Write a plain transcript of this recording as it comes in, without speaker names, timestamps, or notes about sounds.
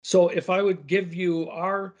So if I would give you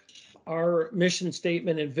our mission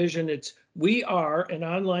statement and vision, it's we are an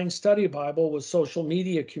online study Bible with social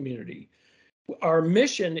media community. Our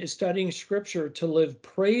mission is studying scripture to live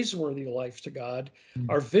praiseworthy life to God. Mm.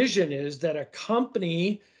 Our vision is that a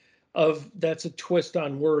company that's a twist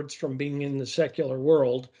on words from being in the secular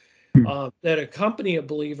world, that a company of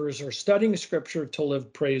believers are studying scripture to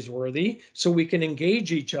live praiseworthy so we can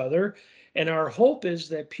engage each other. And our hope is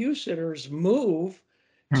that pew sitters move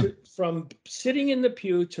from sitting in the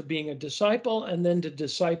pew to being a disciple and then to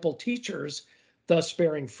disciple teachers, thus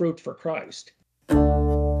bearing fruit for Christ.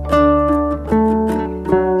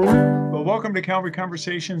 Well, welcome to Calvary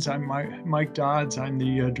Conversations. I'm Mike Dodds. I'm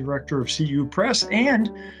the director of CU Press and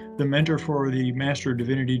the mentor for the Master of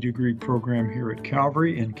Divinity degree program here at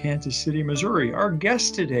Calvary in Kansas City, Missouri. Our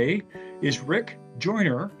guest today is Rick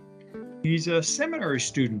Joyner. He's a seminary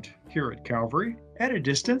student here at Calvary at a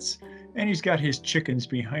distance, and he's got his chickens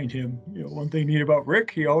behind him. You know, one thing neat about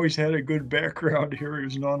Rick, he always had a good background here. He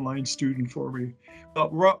was an online student for me.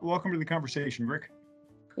 Welcome to the conversation, Rick.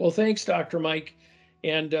 Well, thanks, Dr. Mike.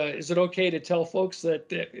 And is it okay to tell folks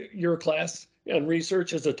that your class on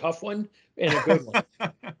research is a tough one and a good one?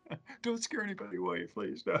 Don't scare anybody away,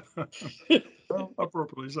 please. Well,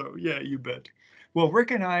 appropriately so. Yeah, you bet. Well,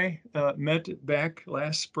 Rick and I met back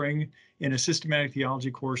last spring in a systematic theology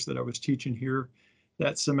course that I was teaching here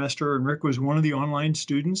that semester, and Rick was one of the online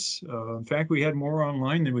students. In fact, we had more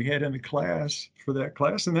online than we had in the class for that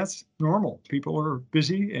class, and that's normal. People are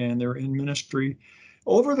busy and they're in ministry.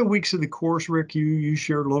 Over the weeks of the course, Rick, you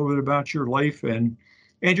shared a little bit about your life and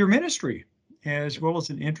your ministry, as well as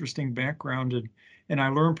an interesting background. And I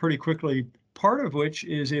learned pretty quickly, part of which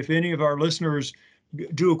is if any of our listeners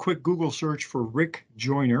do a quick Google search for Rick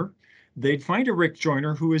Joyner, they'd find a Rick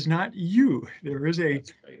Joyner who is not you. There is a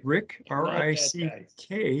Rick,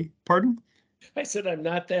 R-I-C-K, pardon? I said, I'm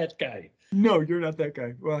not that guy. No, you're not that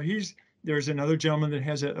guy. Well, there's another gentleman that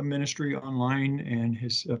has a ministry online, and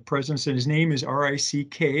his presence, and his name is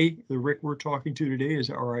R-I-C-K. The Rick we're talking to today is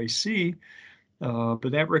R-I-C.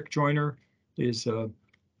 But that Rick Joyner is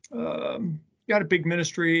got a big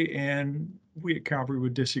ministry, and we at Calvary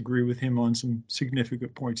would disagree with him on some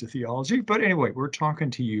significant points of theology. But anyway, we're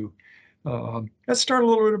talking to you. Let's start a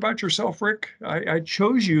little bit about yourself, Rick. I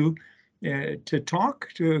chose you to talk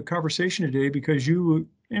to a conversation today because you,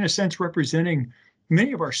 in a sense, representing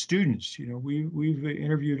many of our students. You know, we've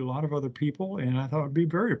interviewed a lot of other people, and I thought it'd be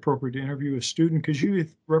very appropriate to interview a student because you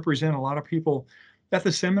represent a lot of people at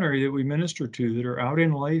the seminary that we minister to that are out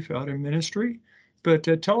in life, out in ministry. But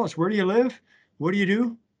tell us, where do you live? What do you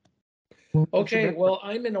do? Okay, well,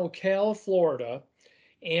 I'm in Ocala, Florida,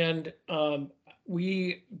 and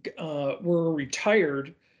we were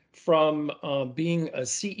retired from being a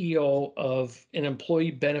CEO of an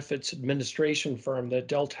employee benefits administration firm that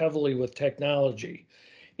dealt heavily with technology.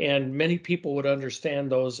 And many people would understand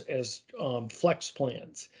those as flex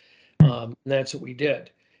plans. And that's what we did.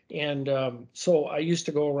 And so I used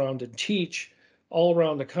to go around and teach all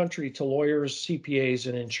around the country to lawyers, CPAs,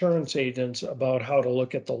 and insurance agents about how to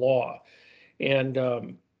look at the law. And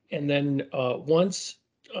then uh, once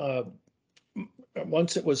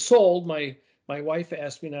it was sold, my wife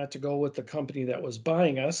asked me not to go with the company that was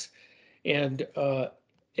buying us, and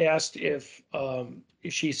asked if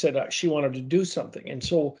she said she wanted to do something. And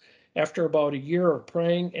so after about a year of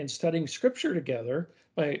praying and studying scripture together,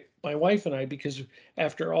 my wife and I, because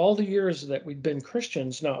after all the years that we'd been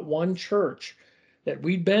Christians, not one church that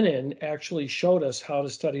we'd been in actually showed us how to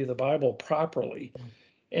study the Bible properly.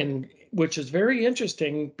 And which is very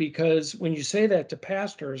interesting because when you say that to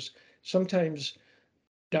pastors, sometimes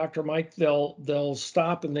Dr. Mike, they'll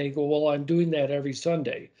stop and they go, "Well, I'm doing that every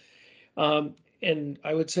Sunday." Um, and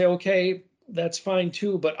I would say, okay, that's fine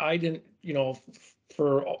too, but I didn't,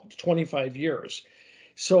 for 25 years.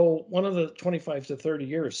 So one of the 25 to 30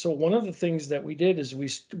 years. So one of the things that we did is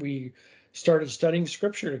we started studying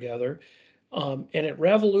scripture together, and it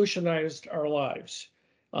revolutionized our lives.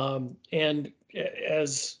 And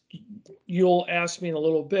as you'll ask me in a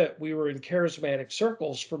little bit, we were in charismatic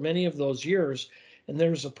circles for many of those years, and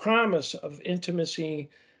there's a promise of intimacy,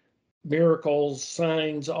 miracles,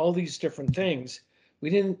 signs, all these different things. We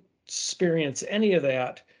didn't experience any of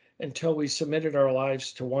that until we submitted our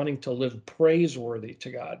lives to wanting to live praiseworthy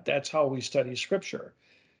to God. That's how we study scripture.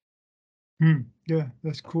 Yeah,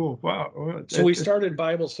 that's cool. Wow. Well, So we started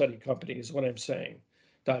Bible study companies, what I'm saying,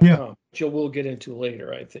 yeah, .com, which we'll get into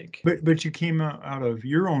later, I think. but you came out of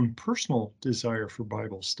your own personal desire for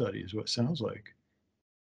Bible study, is what it sounds like.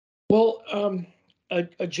 Well,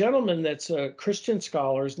 a gentleman that's a Christian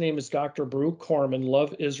scholar, his name is Dr. Baruch Corman,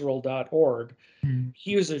 loveisrael.org. Mm.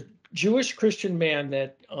 He was a Jewish Christian man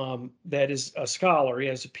that is a scholar. He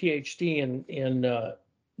has a PhD in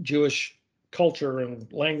Jewish culture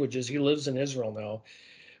and languages. He lives in Israel now.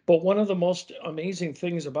 But one of the most amazing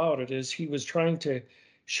things about it is he was trying to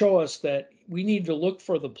show us that we need to look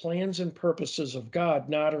for the plans and purposes of God,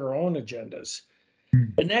 not our own agendas.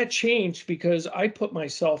 Mm. And that changed because I put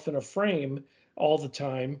myself in a frame all the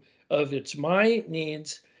time of it's my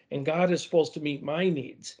needs and God is supposed to meet my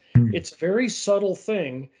needs. Mm. It's a very subtle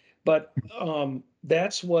thing, but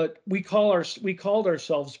that's what we called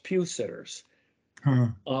ourselves pew sitters. Huh.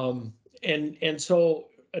 And so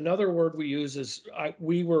another word we use is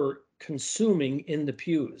we were consuming in the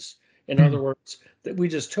pews. In Mm. other words, that we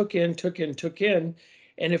just took in,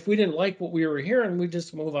 and if we didn't like what we were hearing, we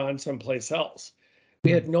just move on someplace else.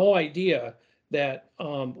 We had no idea that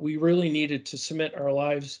we really needed to submit our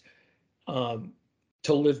lives um,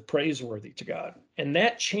 to live praiseworthy to God, and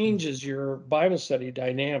that changes your Bible study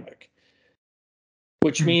dynamic,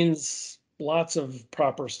 which Mm. means lots of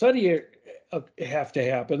proper study have to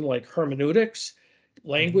happen, like hermeneutics,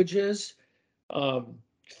 languages,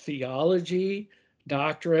 theology,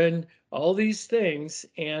 doctrine, all these things.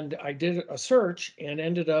 And I did a search and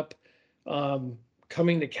ended up um,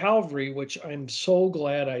 coming to Calvary, which I'm so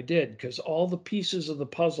glad I did because all the pieces of the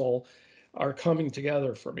puzzle are coming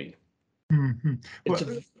together for me. Mhm. It's Well,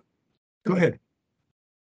 a go good. ahead.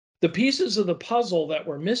 The pieces of the puzzle that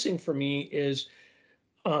were missing for me is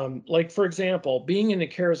like, for example, being in a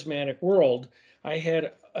charismatic world, I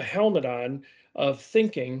had a helmet on of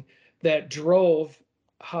thinking that drove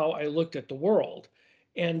how I looked at the world.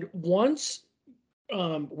 And once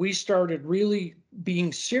we started really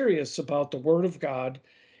being serious about the Word of God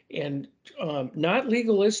and not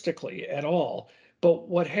legalistically at all, but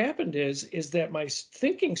what happened is that my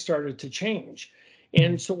thinking started to change.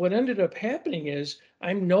 And Mm. so what ended up happening is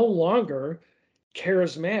I'm no longer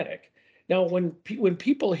charismatic. Now, when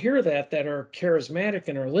people hear that are charismatic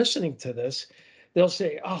and are listening to this, they'll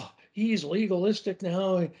say, "Oh, he's legalistic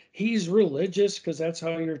now. He's religious because that's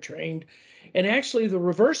how you're trained." And actually, the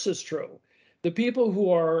reverse is true. The people who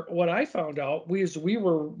are what I found out we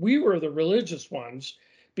were the religious ones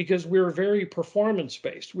because we were very performance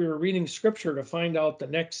based. We were reading scripture to find out the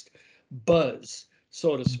next buzz,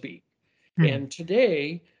 so to speak. Mm. And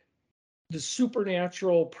today the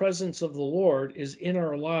supernatural presence of the Lord is in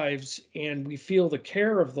our lives, and we feel the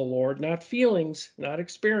care of the Lord, not feelings, not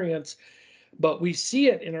experience, but we see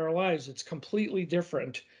it in our lives. It's completely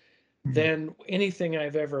different Mm. than anything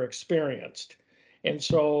I've ever experienced. And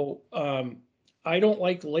so I don't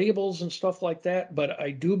like labels and stuff like that, but I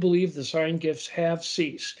do believe the sign gifts have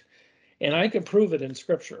ceased, and I can prove it in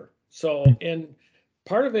scripture. Mm. So, and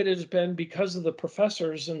part of it has been because of the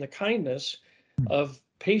professors and the kindness Mm. of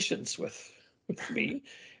patience with me,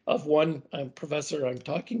 of one professor I'm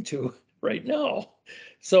talking to right now.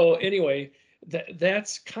 So anyway,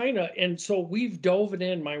 that's kind of, and so we've dove it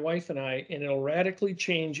in, my wife and I, and it'll radically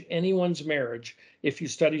change anyone's marriage if you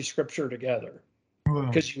study scripture together, Well,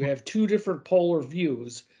 because you have two different polar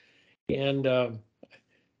views, and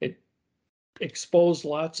it exposed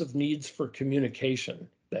lots of needs for communication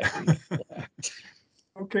that we lacked.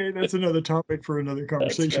 okay, that's another topic for another That's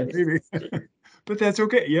conversation, right. maybe. But that's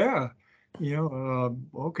okay. Yeah.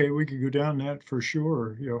 Okay, we could go down that for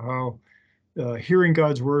sure. How hearing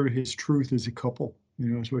God's word, his truth is a couple,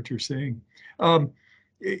 is what you're saying. Um,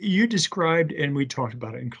 you described, and we talked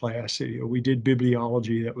about it in class, we did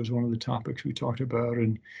bibliology. That was one of the topics we talked about.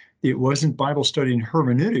 And it wasn't Bible study and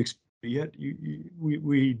hermeneutics, but yet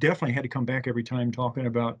we definitely had to come back every time talking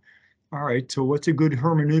about, all right, so what's a good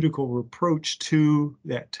hermeneutical approach to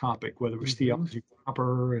that topic, whether it was Mhm. theology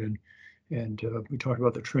proper and we talked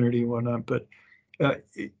about the Trinity and whatnot. But uh,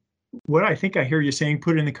 what I think I hear you saying,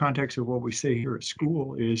 put in the context of what we say here at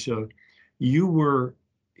school, is you were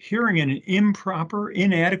hearing an improper,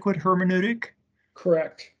 inadequate hermeneutic,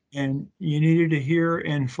 Correct. and you needed to hear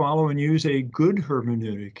and follow and use a good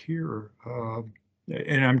hermeneutic here.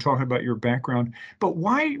 And I'm talking about your background. But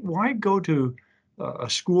why go to a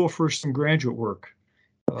school for some graduate work?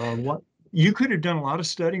 What you could have done a lot of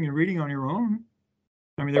studying and reading on your own.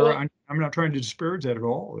 I mean, Well, I'm not trying to disparage that at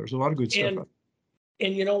all. There's a lot of good stuff and out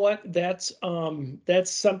and you know what? That's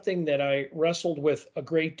something that I wrestled with a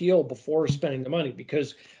great deal before there. spending the money,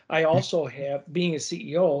 because I also have, being a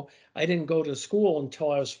CEO, I didn't go to school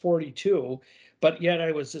until I was 42, but yet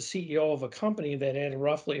I was the CEO of a company that had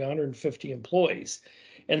roughly 150 employees.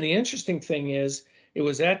 And the interesting thing is, it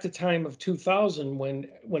was at the time of 2000 when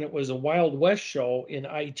it was a Wild West show in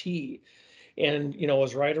IT. And it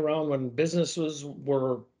was right around when businesses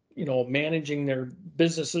were managing their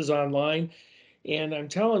businesses online. And I'm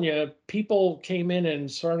telling you, people came in and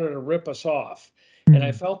started to rip us off. And I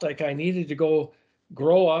Mm. felt like I needed to go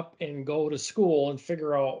grow up and go to school and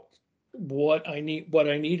figure out what I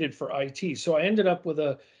needed for IT. So I ended up with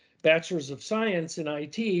a bachelor's of science in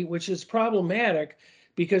IT, which is problematic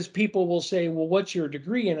because people will say, well, what's your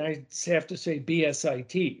degree? And I have to say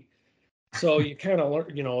BSIT. So you kind of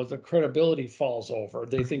learn, the credibility falls over.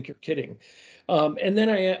 They think you're kidding. And then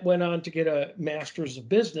I went on to get a master's of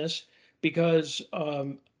business because,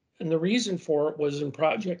 and the reason for it was in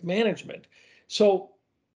project management. So,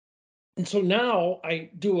 and so now I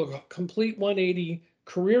do a complete 180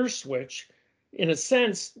 career switch. In a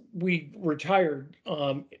sense, we retired,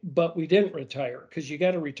 but we didn't retire because you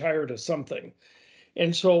got to retire to something.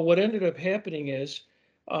 And so what ended up happening is,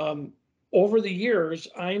 um, over the years,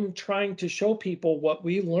 I'm trying to show people what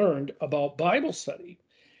we learned about Bible study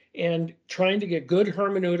and trying to get good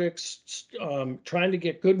hermeneutics, trying to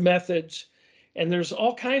get good methods. And there's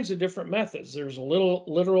all kinds of different methods. There's a little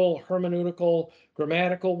literal, hermeneutical,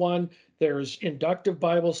 grammatical one. There's inductive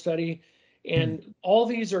Bible study. Mm. And all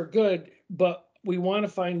these are good, but we want to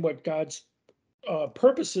find what God's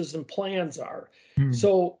purposes and plans are. Mm.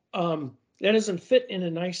 So that doesn't fit in a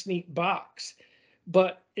nice, neat box.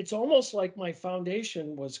 But it's almost like my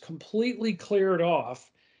foundation was completely cleared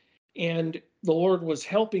off and the Lord was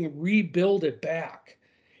helping rebuild it back.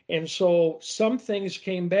 And so some things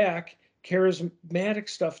came back, charismatic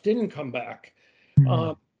stuff didn't come back.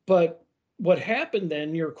 Mm. Uh, but what happened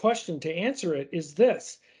then, your question to answer it is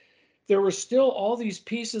this: there were still all these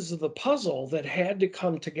pieces of the puzzle that had to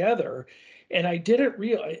come together. And I didn't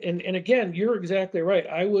realize, and again, you're exactly right.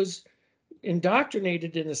 I was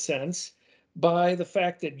indoctrinated in a sense by the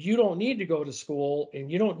fact that you don't need to go to school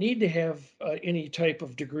and you don't need to have any type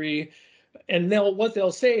of degree. And what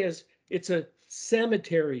they'll say is it's a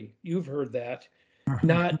cemetery. You've heard that,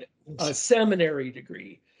 not a Yes. seminary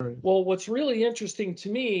degree. Right. Well, what's really interesting to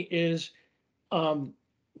me is, um,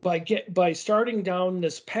 by starting down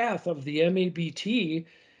this path of the MABT,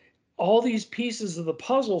 all these pieces of the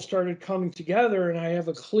puzzle started coming together, and I have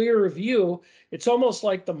a clearer view. It's almost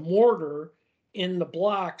like the mortar in the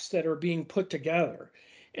blocks that are being put together.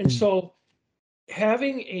 And Mm. so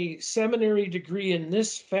having a seminary degree in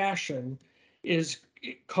this fashion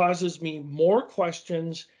it causes me more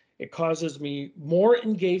questions. It causes me more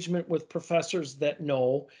engagement with professors that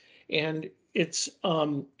know, and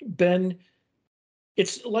been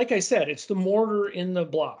it's like I said, it's the mortar in the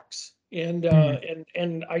blocks, Mm.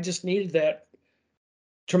 and I just needed that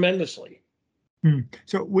tremendously. Mm.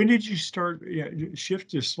 So when did you start, yeah, shift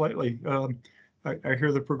just slightly? I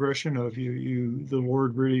hear the progression of the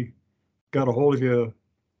Lord really got a hold of you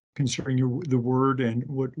concerning the word and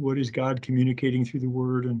what is God communicating through the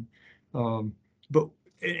word. And, um, but,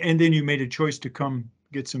 and then you made a choice to come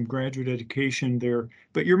get some graduate education there,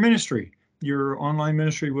 but your online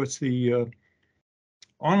ministry, what's the,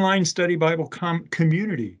 online study Bible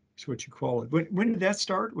community is what you call it. When did that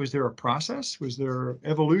start? Was there a process? Was there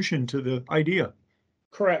evolution to the idea?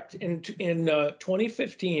 Correct. In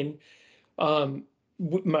 2015, um,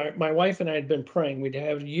 my wife and I had been praying. We'd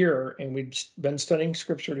had a year, and we'd been studying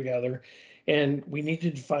scripture together, and we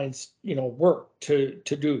needed to find work to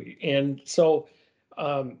do. And so,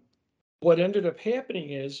 um, what ended up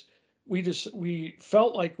happening is we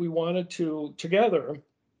felt like we wanted to together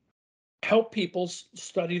help people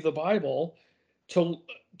study the Bible to,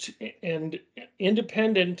 and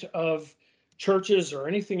independent of churches or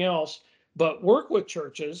anything else, but work with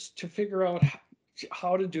churches to figure out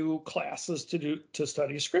how to do classes to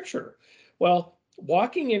study scripture. Well,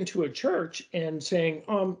 walking into a church and saying,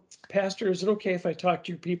 Pastor, is it okay if I talk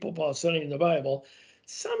to your people about studying the Bible?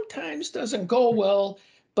 Sometimes doesn't go well,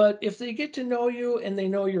 but if they get to know you and they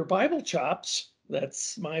know your Bible chops,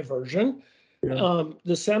 that's my version, Yeah.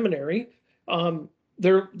 the seminary, um,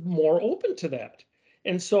 they're more open to that.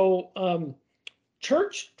 And so,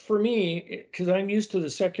 church for me, because I'm used to the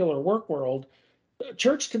secular work world,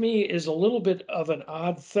 church to me is a little bit of an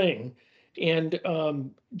odd thing. And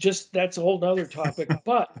just that's a whole nother topic.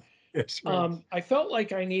 But Yes, right. I felt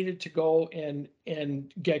like I needed to go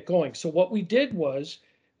and get going. So what we did was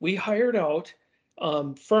we hired out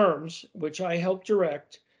firms, which I helped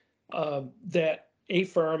direct, that a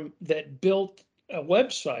firm that built a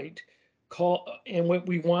website called, and what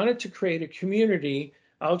we wanted to create a community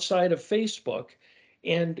outside of Facebook,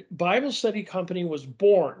 and Bible Study Company was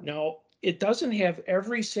born. Now, it doesn't have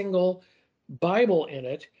every single Bible in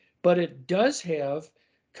it, but it does have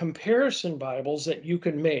comparison Bibles that you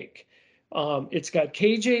can make. It's got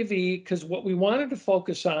KJV because what we wanted to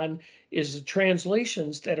focus on is the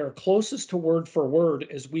translations that are closest to word for word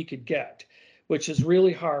as we could get. which is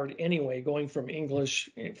really hard anyway, going from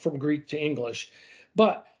Greek to English.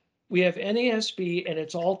 But we have NASB and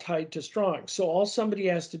it's all tied to Strong's. So all somebody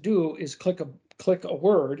has to do is click a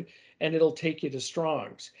word and it'll take you to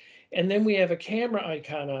Strong's. And then we have a camera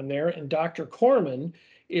icon on there, and Dr. Corman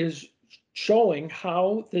is showing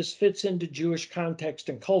how this fits into Jewish context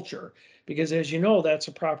and culture. Because as you know, that's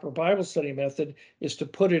a proper Bible study method, is to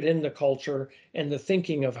put it in the culture and the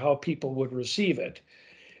thinking of how people would receive it.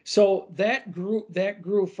 So that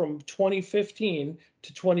grew from 2015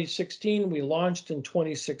 to 2016. We launched in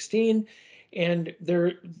 2016, and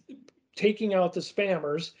they're taking out the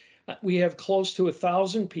spammers. We have close to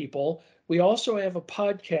 1,000 people. We also have a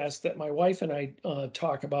podcast that my wife and I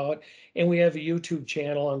talk about, and we have a YouTube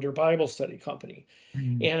channel under Bible Study Company.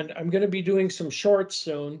 Mm. And I'm going to be doing some shorts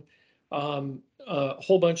soon, a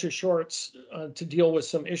whole bunch of shorts to deal with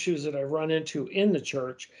some issues that I've run into in the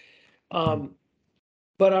church.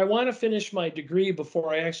 But I want to finish my degree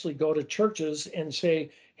before I actually go to churches and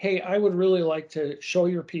say, hey, I would really like to show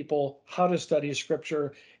your people how to study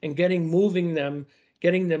scripture and getting them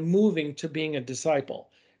moving to being a disciple.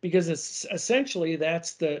 Because it's essentially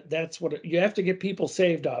that's what you have to get people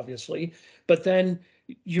saved, obviously, but then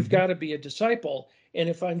you've got to be a disciple. And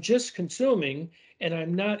if I'm just consuming and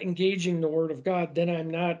I'm not engaging the word of God, then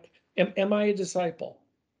I'm not, am I a disciple?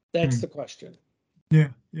 That's the question. Yeah,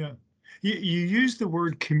 yeah. You used the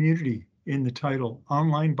word community in the title,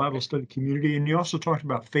 online Bible study community, and you also talked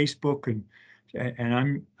about Facebook,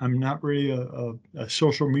 and I'm not really a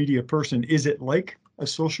social media person. Is it like a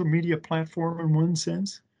social media platform in one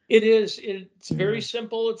sense? It is. It's very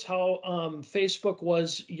simple. It's how Facebook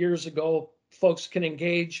was years ago. Folks can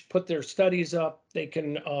engage, put their studies up. They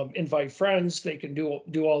can invite friends. They can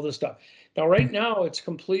do all this stuff. Now, right now, it's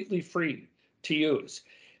completely free to use.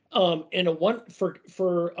 And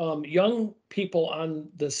for young people on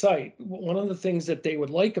the site, one of the things that they would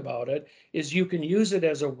like about it is you can use it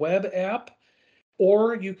as a web app,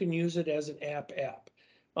 or you can use it as an app.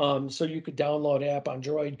 So you could download app on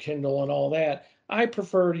Droid, Kindle, and all that. I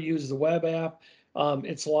prefer to use the web app.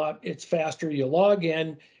 It's faster. You log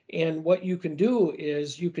in, and what you can do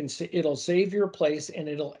is it'll save your place, and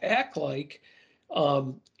it'll act like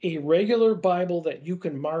a regular Bible that you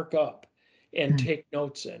can mark up and take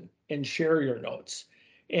notes in and share your notes.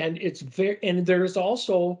 And there's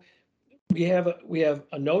also we have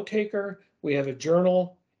a note taker, we have a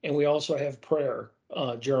journal, and we also have prayer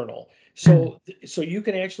journal. So you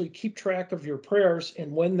can actually keep track of your prayers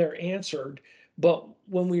and when they're answered. But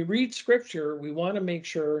when we read scripture, we want to make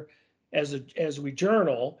sure as we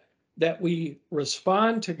journal that we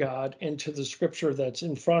respond to God and to the scripture that's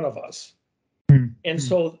in front of us. And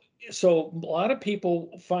so a lot of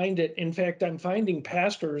people find it. In fact, I'm finding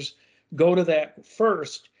pastors go to that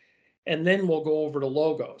first, and then we'll go over to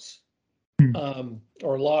Logos.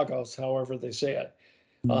 Or Logos, however they say it.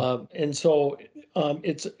 And so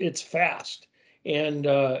it's fast, and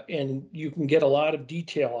you can get a lot of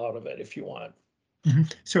detail out of it if you want.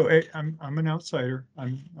 So I'm an outsider.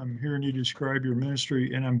 I'm hearing you describe your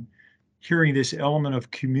ministry, and I'm hearing this element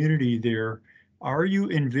of community there. Are you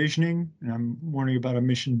envisioning, and I'm wondering about a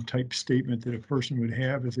mission type statement that a person would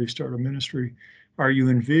have if they start a ministry, are you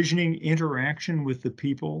envisioning interaction with the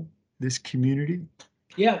people, this community?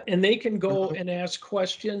 Yeah, and they can go and ask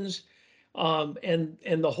questions, and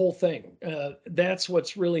the whole thing. That's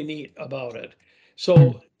what's really neat about it.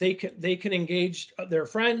 So they can engage their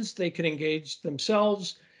friends, they can engage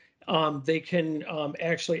themselves, they can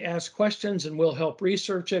actually ask questions, and we'll help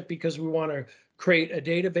research it because we want to create a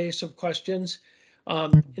database of questions.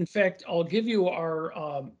 In fact, I'll give you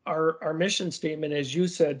our mission statement, as you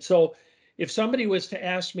said. So if somebody was to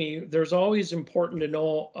ask me, there's always important to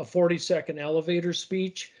know a 40-second elevator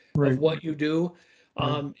speech of what you do.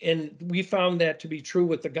 And we found that to be true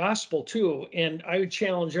with the gospel too. And I would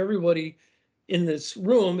challenge everybody in this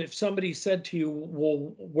room, if somebody said to you,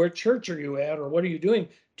 well, what church are you at, or what are you doing?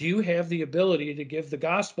 Do you have the ability to give the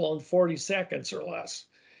gospel in 40 seconds or less?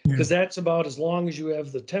 Because that's about as long as you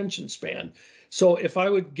have the attention span. So if I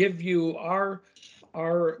would give you our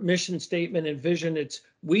mission statement and vision, it's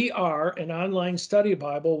we are an online study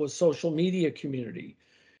Bible with social media community.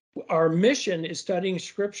 Our mission is studying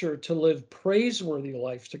scripture to live praiseworthy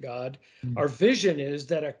life to God. Our vision is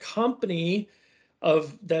that a company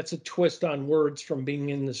that's a twist on words from being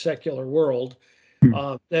in the secular world,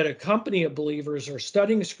 that a company of believers are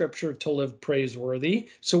studying scripture to live praiseworthy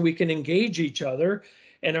so we can engage each other.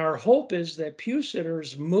 And our hope is that pew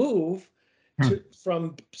sitters move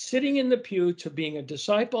from sitting in the pew to being a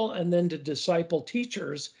disciple, and then to disciple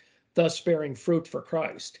teachers, thus bearing fruit for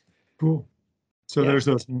Christ. Cool. So Yeah. there's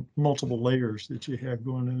those multiple layers that you have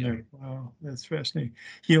going in there. Wow, that's fascinating.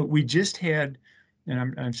 We just had,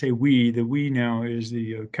 and I'm say we, the we now is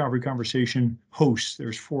the Calvary Conversation hosts.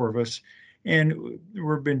 There's four of us, and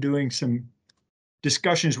we've been doing some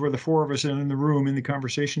discussions where the four of us are in the room in the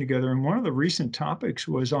conversation together. And one of the recent topics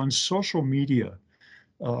was on social media.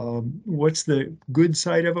 What's the good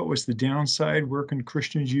side of it? What's the downside? Where can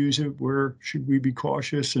Christians use it? Where should we be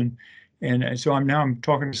cautious? And so I'm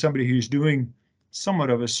talking to somebody who's doing somewhat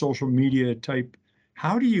of a social media type.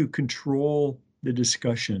 How do you control the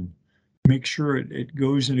discussion? Make sure it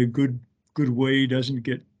goes in a good way, doesn't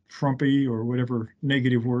get Trumpy or whatever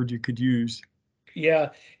negative word you could use. Yeah,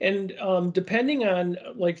 and depending on,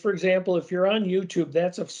 like, for example, if you're on YouTube,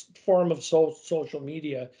 that's a form of social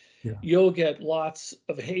media. Yeah. You'll get lots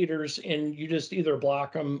of haters, and you just either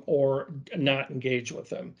block them or not engage with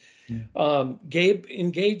them. Yeah. Gabe,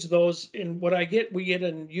 engage those. And what we get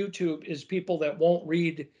on YouTube is people that won't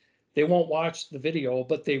read, they won't watch the video,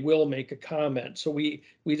 but they will make a comment. So we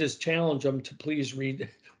just challenge them to please read,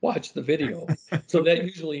 watch the video. So that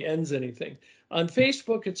usually ends anything. On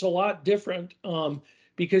Facebook, it's a lot different,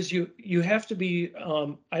 because you have to be.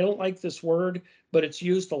 I don't like this word, but it's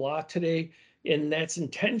used a lot today, and that's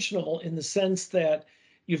intentional in the sense that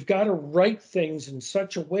you've got to write things in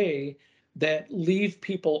such a way that leave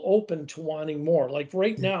people open to wanting more. Like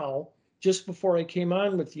right now, just before I came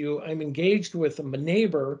on with you, I'm engaged with a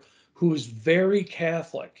neighbor who's very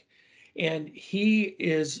Catholic, and he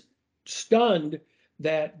is stunned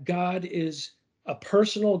that God is a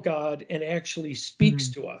personal God and actually speaks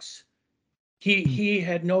Mm. to us. He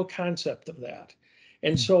had no concept of that.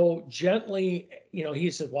 And so gently, he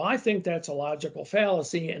said, "Well, I think that's a logical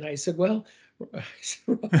fallacy." And I said, "Well,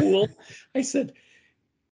 Raul, I said,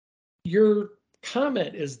 your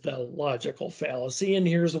comment is the logical fallacy, and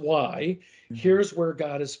here's why. Here's where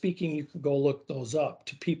God is speaking. You can go look those up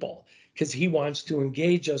to people because he wants to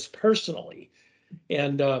engage us personally."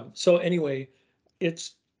 And so anyway,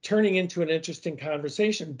 it's turning into an interesting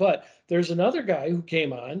conversation. But there's another guy who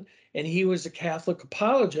came on, and he was a Catholic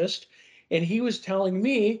apologist, and he was telling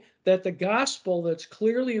me that the gospel that's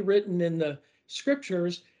clearly written in the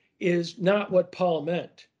scriptures is not what Paul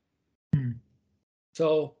meant. Mm.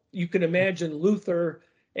 So you can imagine Luther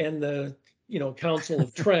and the Council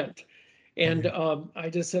of Trent. And I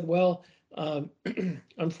just said, well,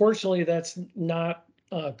 unfortunately, that's not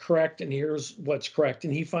correct. And here's what's correct.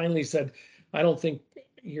 And he finally said, "I don't think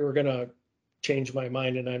you're going to change my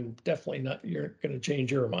mind. And I'm definitely not, you're going to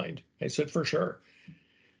change your mind." I said, "For sure."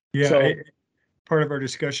 Yeah. So Part of our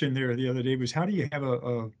discussion there the other day was how do you have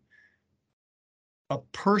a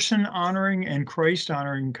person honoring and Christ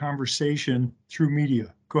honoring conversation through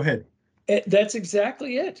media? Go ahead. that's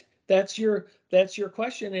exactly it. That's your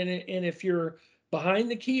question. And if you're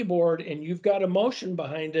behind the keyboard and you've got emotion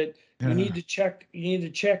behind it, you Yeah. need to check. You need to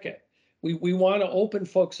check it. We want to open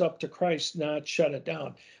folks up to Christ, not shut it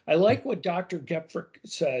down. I like what Dr. Gepford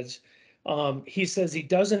says. He says he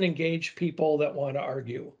doesn't engage people that want to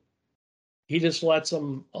argue. He just lets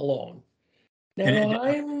them alone. And Now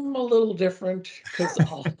I'm a little different because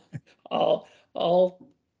I'll I'll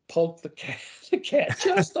poke the cat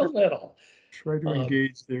just a little. try to Um,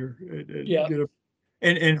 engage there and yeah, get a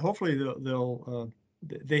and hopefully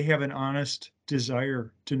they have an honest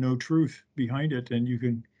desire to know truth behind it, and you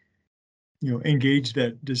can engage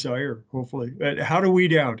that desire. Hopefully, how to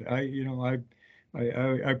weed out?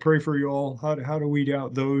 I pray for you all. How to weed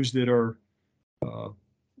out those that are uh,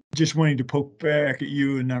 just wanting to poke back at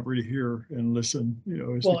you and not really hear and listen.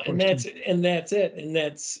 Is the well, and question. that's it, and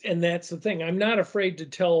that's the thing. I'm not afraid to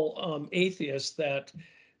tell atheists that,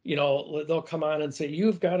 they'll come on and say,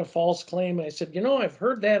 "You've got a false claim." I said, "I've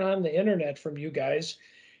heard that on the internet from you guys,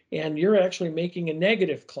 and you're actually making a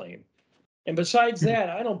negative claim. And besides that,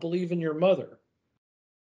 I don't believe in your mother."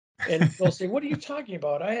 And they'll say, "What are you talking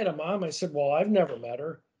about? I had a mom." I said, "Well, I've never met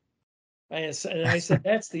her." And I said,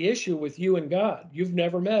 "That's the issue with you and God. You've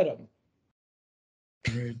never met him."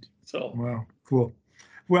 Right. So Wow. Cool.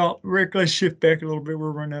 Well, Rick, let's shift back a little bit.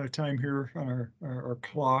 We're running out of time here on our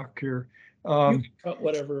clock here. you Um, can cut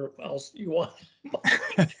whatever else you want.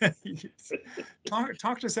 yes.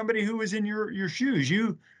 Talk to somebody who was in your shoes.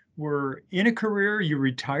 You were in a career, you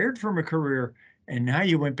retired from a career, and now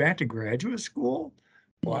you went back to graduate school.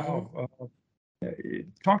 Mhm. Wow.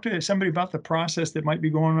 Talk to somebody about the process that might be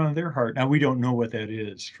going on in their heart. Now, we don't know what that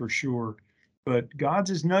is for sure, but God's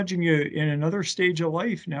is nudging you in another stage of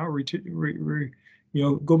life now.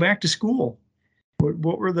 Go back to school.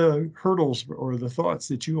 What were the hurdles or the thoughts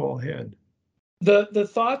that you all had? The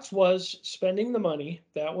thoughts was spending the money.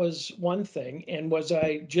 That was one thing. And was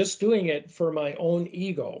I just doing it for my own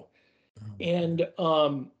ego? And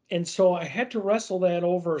so I had to wrestle that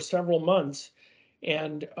over several months.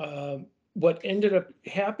 And what ended up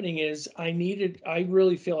happening is I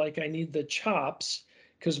really feel like I need the chops,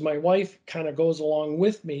 because my wife kind of goes along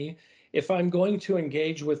with me if I'm going to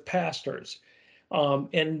engage with pastors,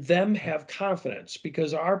 and them have confidence,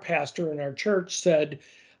 because our pastor in our church said,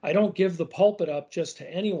 I don't give the pulpit up just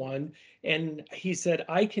to anyone. And he said,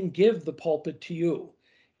 I can give the pulpit to you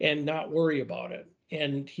and not worry about it.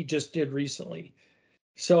 And he just did recently.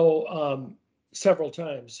 So several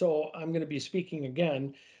times. So I'm going to be speaking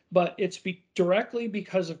again, but it's directly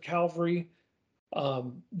because of Calvary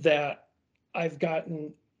that I've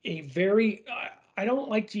gotten a very, I don't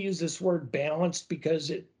like to use this word balanced, because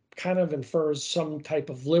it kind of infers some type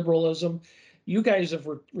of liberalism. You guys have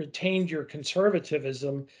retained your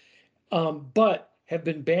conservatism, but have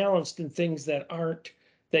been balanced in things that aren't,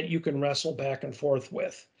 that you can wrestle back and forth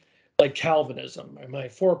with, like Calvinism. Am I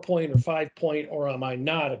 4-point or 5-point, or am I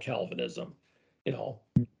not a Calvinism? You know.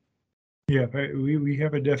 Yeah, we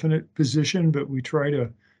have a definite position, but we try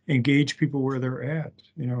to engage people where they're at,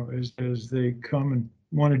 as they come and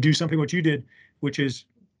want to do something what you did, which is,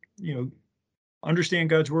 understand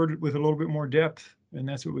God's word with a little bit more depth, and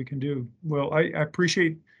that's what we can do. Well, I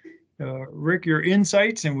appreciate, Rick, your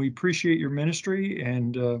insights, and we appreciate your ministry,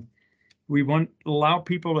 and we want allow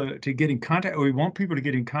people to get in contact. We want people to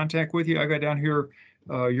get in contact with you. I got down here,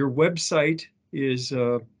 your website is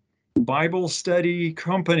Bible Study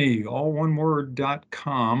Company, all one word,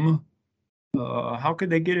 .com. How could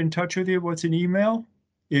they get in touch with you? What's an email?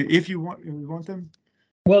 If you want them?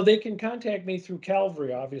 Well, they can contact me through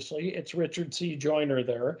Calvary, obviously. It's Richard C. Joyner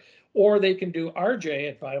there. Or they can do RJ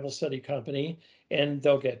at Bible Study Company, and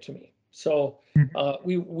they'll get to me. So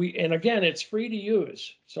and again, it's free to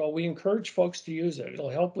use. So we encourage folks to use it.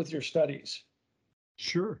 It'll help with your studies.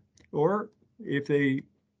 Sure. Or if you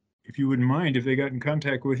wouldn't mind, if they got in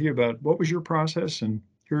contact with you about what was your process, and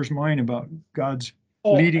here's mine about God's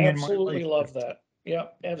leading in my life. Absolutely love that.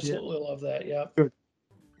 Yep, absolutely love that. Yep. Good.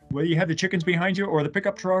 Whether you have the chickens behind you or the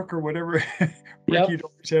pickup truck or whatever, Rick, Yep. you'd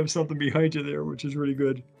always have something behind you there, which is really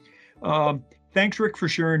good. Thanks, Rick, for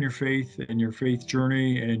sharing your faith and your faith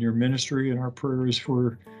journey and your ministry. And our prayer is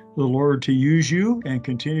for the Lord to use you and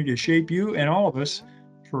continue to shape you and all of us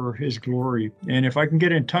for his glory. And if I can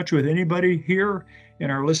get in touch with anybody here in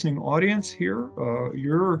our listening audience here,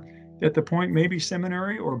 you're at the point, maybe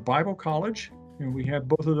seminary or Bible college, and we have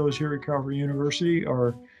both of those here at Calvary University,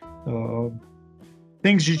 are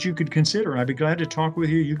things that you could consider. And I'd be glad to talk with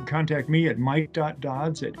you. You can contact me at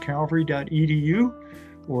mike.dodds@calvary.edu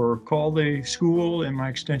or call the school, and my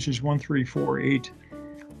extension is 1348.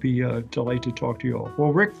 Be delighted to talk to you all.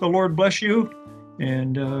 Well, Rick, the Lord bless you.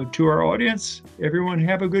 And to our audience, everyone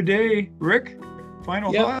have a good day. Rick,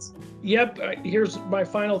 final thoughts? Yep. Here's my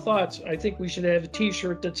final thoughts. I think we should have a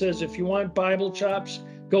t-shirt that says, if you want Bible chops,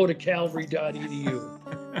 go to calvary.edu.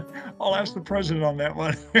 I'll ask the president on that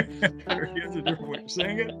one. He has a different way of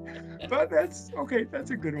saying it, but that's okay.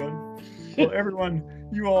 That's a good one. Well, everyone,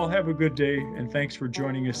 you all have a good day, and thanks for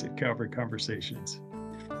joining us at Calvary Conversations.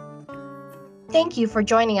 Thank you for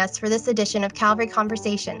joining us for this edition of Calvary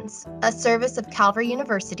Conversations, a service of Calvary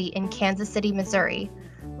University in Kansas City, Missouri.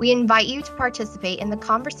 We invite you to participate in the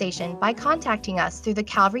conversation by contacting us through the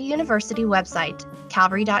Calvary University website,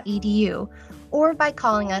 calvary.edu, or by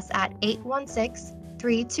calling us at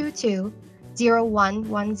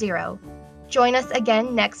 816-322-0110. Join us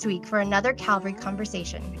again next week for another Calvary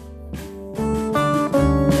Conversation.